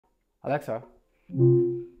Alexa,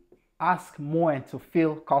 ask Moen to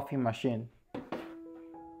fill coffee machine.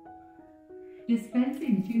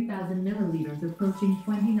 Dispensing 2,000 milliliters, approaching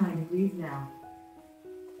 29 degrees now.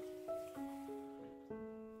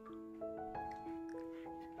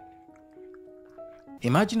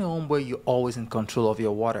 Imagine a home where you're always in control of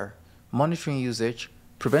your water, monitoring usage,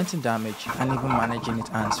 preventing damage, and even managing it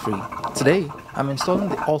hands-free. Today, I'm installing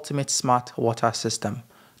the ultimate smart water system,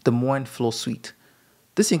 the Moen Flo Suite.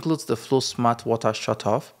 This includes the Flo Smart Water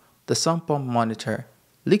Shutoff, the Sump Pump Monitor,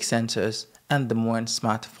 Leak Sensors, and the Moen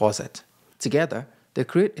Smart Faucet. Together, they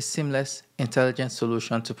create a seamless, intelligent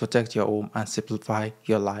solution to protect your home and simplify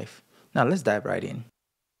your life. Now let's dive right in.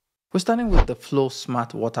 We're starting with the Flo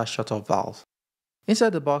Smart Water Shutoff valve.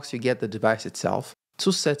 Inside the box, you get the device itself,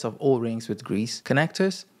 two sets of O-rings with grease,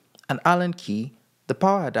 connectors, an Allen key, the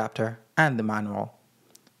power adapter, and the manual.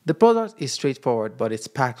 The product is straightforward, but it's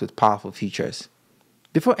packed with powerful features.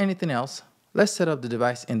 Before anything else, let's set up the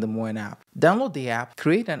device in the Moen app. Download the app,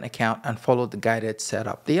 create an account, and follow the guided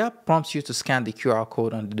setup. The app prompts you to scan the QR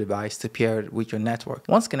code on the device to pair it with your network.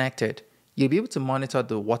 Once connected, you'll be able to monitor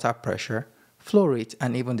the water pressure, flow rate,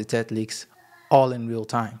 and even detect leaks, all in real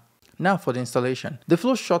time. Now for the installation. The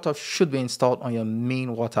Flo Shutoff should be installed on your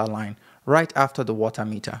main water line, right after the water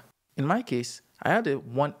meter. In my case, I had a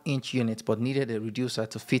 1-inch unit but needed a reducer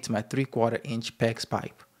to fit my 3/4-inch PEX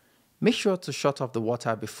pipe. Make sure to shut off the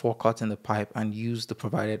water before cutting the pipe and use the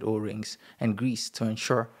provided O-rings and grease to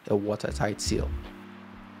ensure a watertight seal.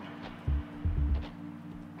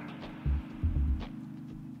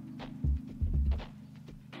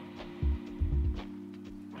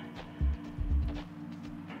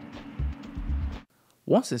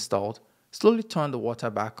 Once installed, slowly turn the water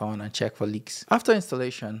back on and check for leaks. After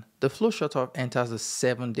installation, the Flo Shutoff enters the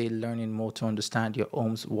 7-day learning mode to understand your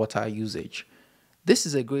home's water usage. This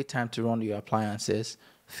is a great time to run your appliances,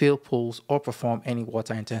 fill pools, or perform any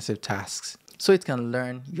water-intensive tasks, so it can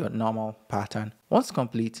learn your normal pattern. Once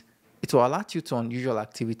complete, it will alert you to unusual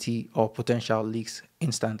activity or potential leaks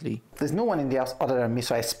instantly. There's no one in the house other than me,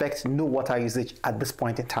 so I expect no water usage at this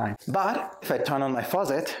point in time. But if I turn on my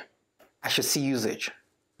faucet, I should see usage.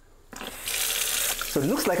 So it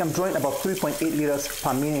looks like I'm drawing about 3.8 liters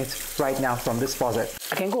per minute right now from this faucet.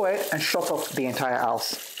 I can go ahead and shut off the entire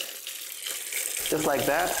house. Just like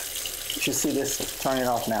that, you should see this turning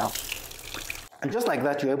off now. And just like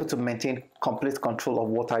that, you're able to maintain complete control of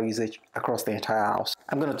water usage across the entire house.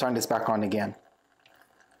 I'm going to turn this back on again.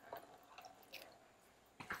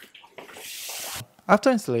 After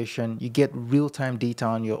installation, you get real-time data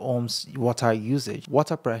on your home's water usage,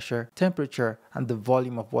 water pressure, temperature, and the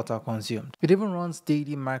volume of water consumed. It even runs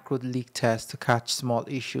daily micro leak tests to catch small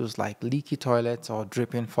issues like leaky toilets or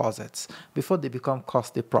dripping faucets before they become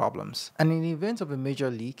costly problems. And in the event of a major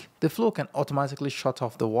leak, the Flo can automatically shut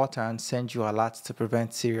off the water and send you alerts to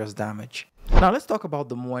prevent serious damage. Now let's talk about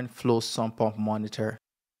the Moen Flo Sump Pump Monitor,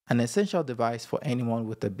 an essential device for anyone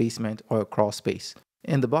with a basement or a crawl space.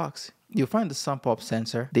 In the box, you'll find the sump pump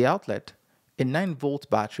sensor, the outlet, a 9-volt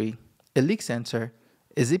battery, a leak sensor,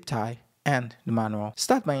 a zip tie, and the manual.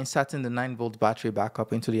 Start by inserting the 9-volt battery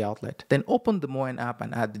backup into the outlet. Then open the Moen app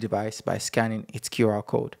and add the device by scanning its QR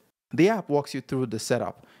code. The app walks you through the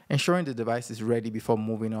setup, ensuring the device is ready before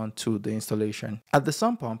moving on to the installation. At the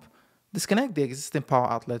sump pump, disconnect the existing power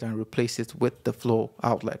outlet and replace it with the Flo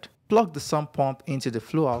outlet. Plug the sump pump into the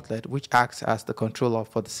Flo outlet, which acts as the controller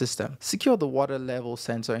for the system. Secure the water level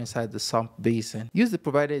sensor inside the sump basin. Use the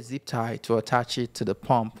provided zip tie to attach it to the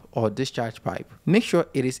pump or discharge pipe. Make sure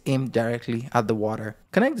it is aimed directly at the water.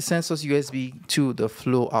 Connect the sensor's USB to the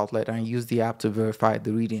Flo outlet and use the app to verify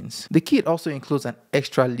the readings. The kit also includes an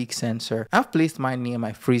extra leak sensor. I've placed mine near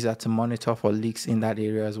my freezer to monitor for leaks in that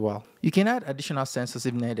area as well. You can add additional sensors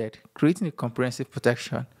if needed, creating a comprehensive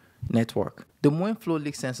protection network. The Moen Flo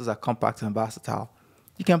Leak Sensors are compact and versatile.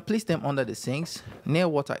 You can place them under the sinks, near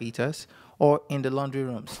water heaters, or in the laundry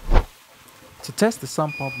rooms. To test the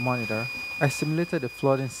sump pump monitor, I simulated a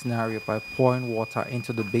flooding scenario by pouring water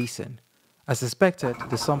into the basin. As expected,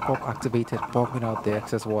 the sump pump activated, pumping out the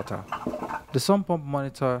excess water. The sump pump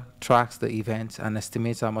monitor tracks the events and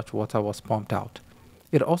estimates how much water was pumped out.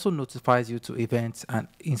 It also notifies you to events and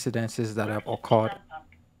incidences that have occurred.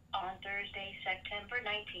 On Thursday, September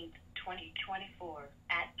 19th, 2024,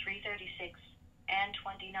 at 3:36 and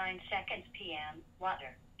 29 seconds p.m.,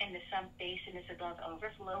 water in the sump basin is above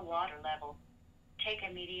overflow water level. Take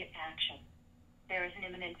immediate action. There is an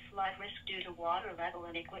imminent flood risk due to water level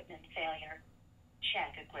and equipment failure.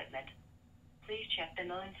 Check equipment. Please check the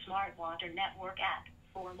Moen Smart Water Network app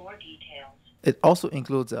for more details. It also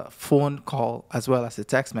includes a phone call as well as a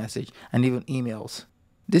text message and even emails.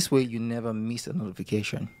 This way you never miss a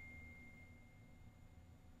notification.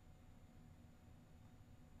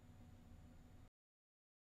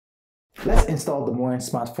 Let's install the Moen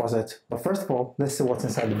Smart Faucet, but first of all, let's see what's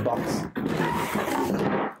inside the box.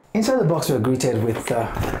 Inside the box, we're greeted with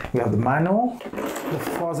we have the manual, the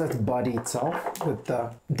faucet body itself with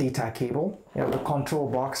the data cable, you have the control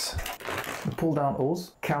box, the pull down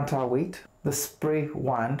hose, counterweight, the spray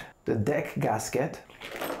wand, the deck gasket,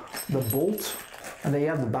 the bolt, and then you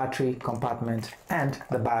have the battery compartment and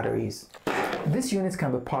the batteries. This unit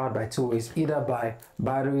can be powered by two ways, either by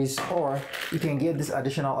batteries, or you can get this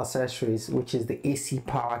additional accessories, which is the AC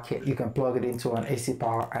power kit. You can plug it into an AC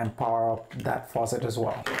power and power up that faucet as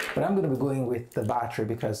well. But I'm going to be going with the battery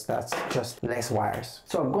because that's just less wires.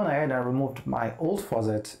 So I've gone ahead and removed my old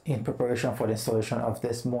faucet in preparation for the installation of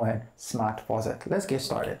this Moen Smart Faucet. Let's get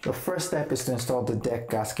started. The first step is to install the deck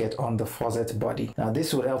gasket on the faucet body. Now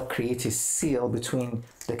this will help create a seal between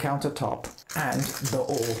the countertop and the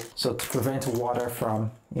hole, so to prevent water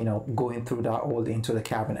from going through that hole into the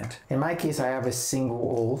cabinet. In my case, I have a single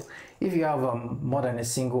hole. If you have more than a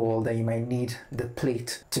single hole, then you might need the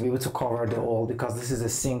plate to be able to cover the hole, because this is a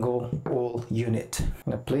single hole unit.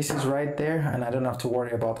 The place is right there and I don't have to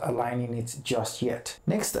worry about aligning it just yet.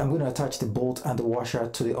 Next, I'm going to attach the bolt and the washer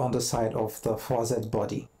to the underside of the faucet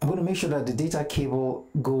body. I'm going to make sure that the data cable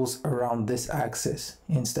goes around this axis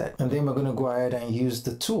instead, and then we're going to go ahead and use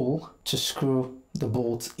the tool to screw the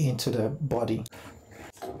bolt into the body.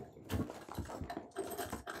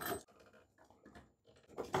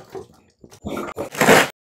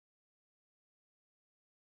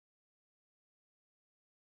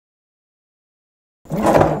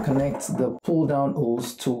 Connect the pull down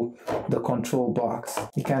hose to the control box.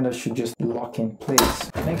 It kind of should just lock in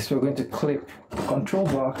place. Next, we're going to clip the control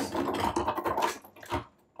box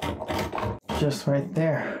just right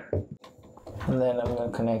there. And then I'm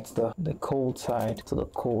going to connect the cold side to the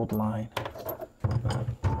cold line.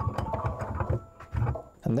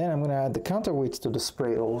 And then I'm going to add the counterweights to the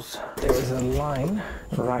spray hose. There is a line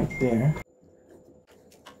right there.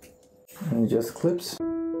 And it just clips.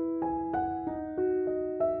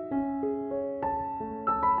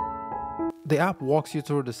 The app walks you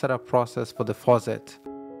through the setup process for the faucet.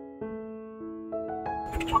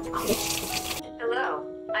 Hello,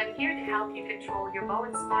 I'm here to help you control your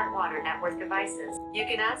Moen Smart Water Network devices. You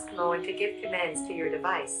can ask Moen to give commands to your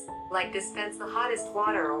device, like dispense the hottest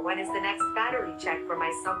water or when is the next battery check for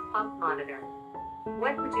my sump pump monitor.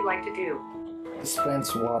 What would you like to do?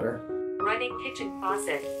 Dispense water. Running kitchen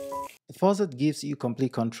faucet. The faucet gives you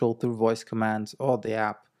complete control through voice commands or the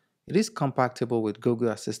app. It is compatible with Google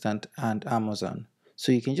Assistant and Amazon,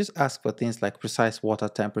 so you can just ask for things like precise water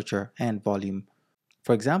temperature and volume.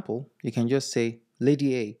 For example, you can just say,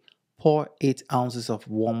 "Lady A, pour 8 ounces of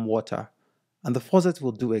warm water," and the faucet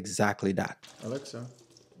will do exactly that. Alexa,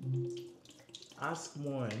 ask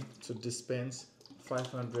Moen to dispense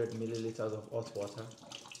 500 milliliters of hot water.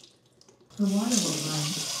 The water will run,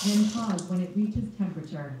 then pause when it reaches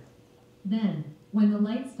temperature. Then, when the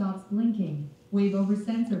light stops blinking, wave over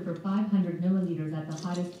sensor for 500 milliliters at the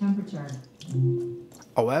hottest temperature.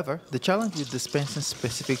 However, the challenge with dispensing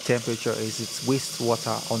specific temperature is it wastes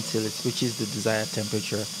water until it reaches the desired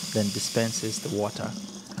temperature, then dispenses the water.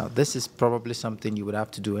 Now, this is probably something you would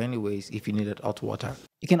have to do anyways if you needed hot water.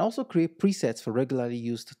 You can also create presets for regularly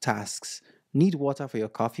used tasks. Need water for your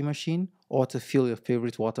coffee machine or to fill your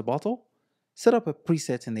favorite water bottle? Set up a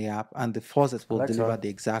preset in the app and the faucet will Alexa, deliver the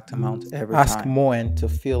exact amount every time. Ask Moen to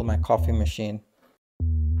fill my coffee machine.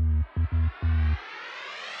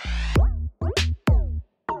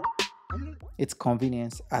 It's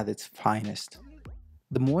convenience at its finest.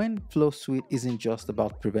 The Moen Flo Suite isn't just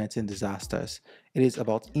about preventing disasters, it is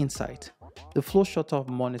about insight. The Flo Shutoff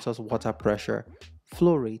monitors water pressure,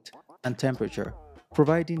 flow rate, and temperature,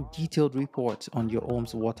 providing detailed reports on your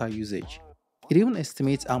home's water usage. It even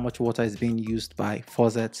estimates how much water is being used by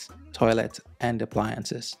faucets, toilets, and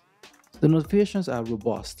appliances. The notifications are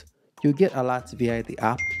robust. You'll get alerts via the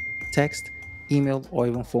app, text, email, or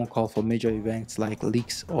even phone call for major events like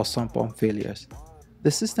leaks or sump pump failures.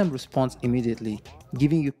 The system responds immediately,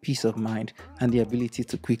 giving you peace of mind and the ability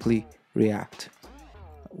to quickly react.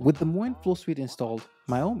 With the Moen Flo Suite installed,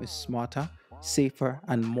 my home is smarter, safer,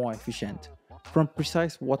 and more efficient. From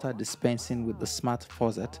precise water dispensing with the smart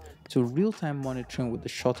faucet to real-time monitoring with the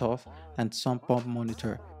shutoff and sump pump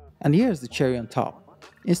monitor. And here's the cherry on top.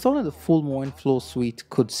 Installing the full Moen Flo Suite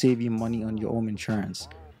could save you money on your home insurance.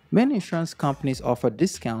 Many insurance companies offer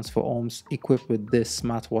discounts for homes equipped with this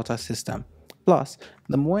smart water system. Plus,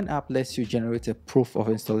 the Moen app lets you generate a proof of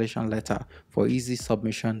installation letter for easy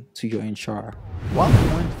submission to your insurer. While the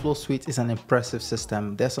Moen Flo Suite is an impressive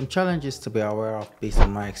system, there are some challenges to be aware of based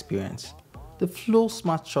on my experience. The Flo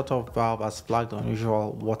Smart Shutoff valve has flagged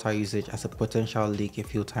unusual water usage as a potential leak a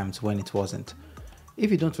few times when it wasn't.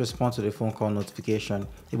 If you don't respond to the phone call notification,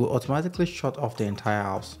 it will automatically shut off the entire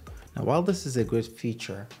house. Now, while this is a great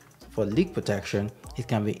feature for leak protection, it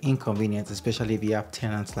can be inconvenient, especially if you have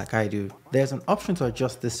tenants like I do. There's an option to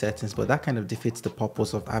adjust these settings, but that kind of defeats the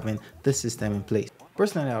purpose of having this system in place.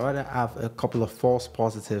 Personally, I'd rather have a couple of false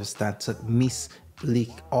positives than to miss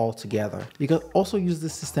leak altogether. You can also use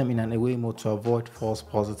this system in an away mode to avoid false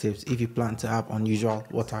positives if you plan to have unusual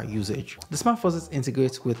water usage. The Smart Faucet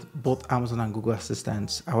integrates with both Amazon and Google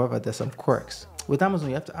Assistants. However, there's some quirks. With Amazon,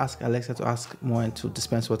 you have to ask Alexa to ask Moen to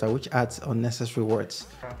dispense water, which adds unnecessary words.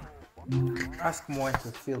 Ask Moen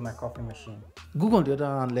to fill my coffee machine. Google, on the other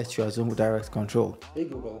hand, lets you assume direct control. Hey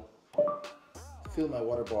Google, fill my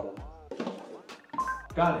water bottle.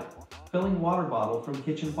 Got it. Filling water bottle from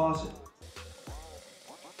kitchen faucet.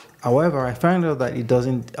 However, I found out that it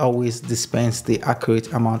doesn't always dispense the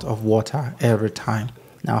accurate amount of water every time.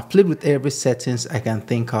 Now, I've played with every settings I can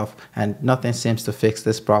think of and nothing seems to fix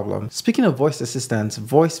this problem. Speaking of voice assistants,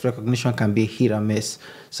 voice recognition can be hit or miss.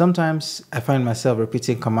 Sometimes I find myself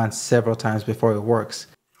repeating commands several times before it works.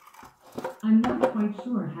 I'm not quite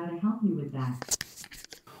sure how to help you with that.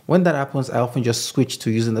 When that happens, I often just switch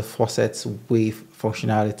to using the faucet's wave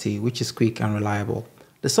functionality, which is quick and reliable.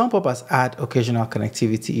 The sump pump has had occasional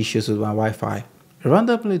connectivity issues with my Wi-Fi. It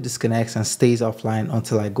randomly disconnects and stays offline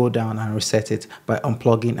until I go down and reset it by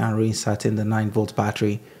unplugging and reinserting the 9-volt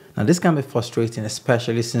battery. Now this can be frustrating,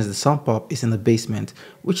 especially since the sump pump is in the basement,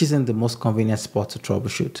 which isn't the most convenient spot to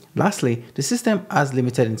troubleshoot. Lastly, the system has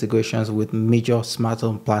limited integrations with major smart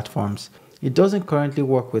home platforms. It doesn't currently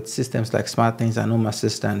work with systems like SmartThings and Home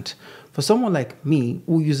Assistant. For someone like me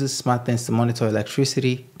who uses SmartThings to monitor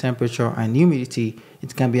electricity, temperature, and humidity,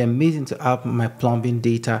 it can be amazing to have my plumbing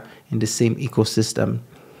data in the same ecosystem.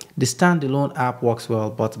 The standalone app works well,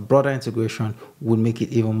 but broader integration would make it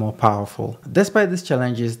even more powerful. Despite these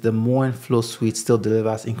challenges, the Moen Flo Suite still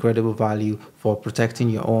delivers incredible value for protecting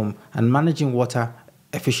your home and managing water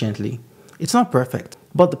efficiently. It's not perfect,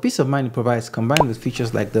 but the peace of mind it provides, combined with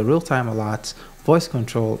features like the real-time alerts, voice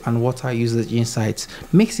control, and water usage insights,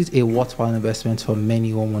 makes it a worthwhile investment for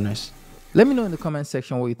many homeowners. Let me know in the comment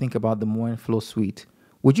section what you think about the Moen Flo Suite.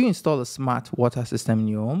 Would you install a smart water system in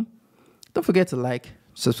your home? Don't forget to like,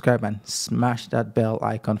 subscribe, and smash that bell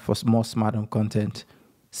icon for more smart home content.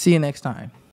 See you next time.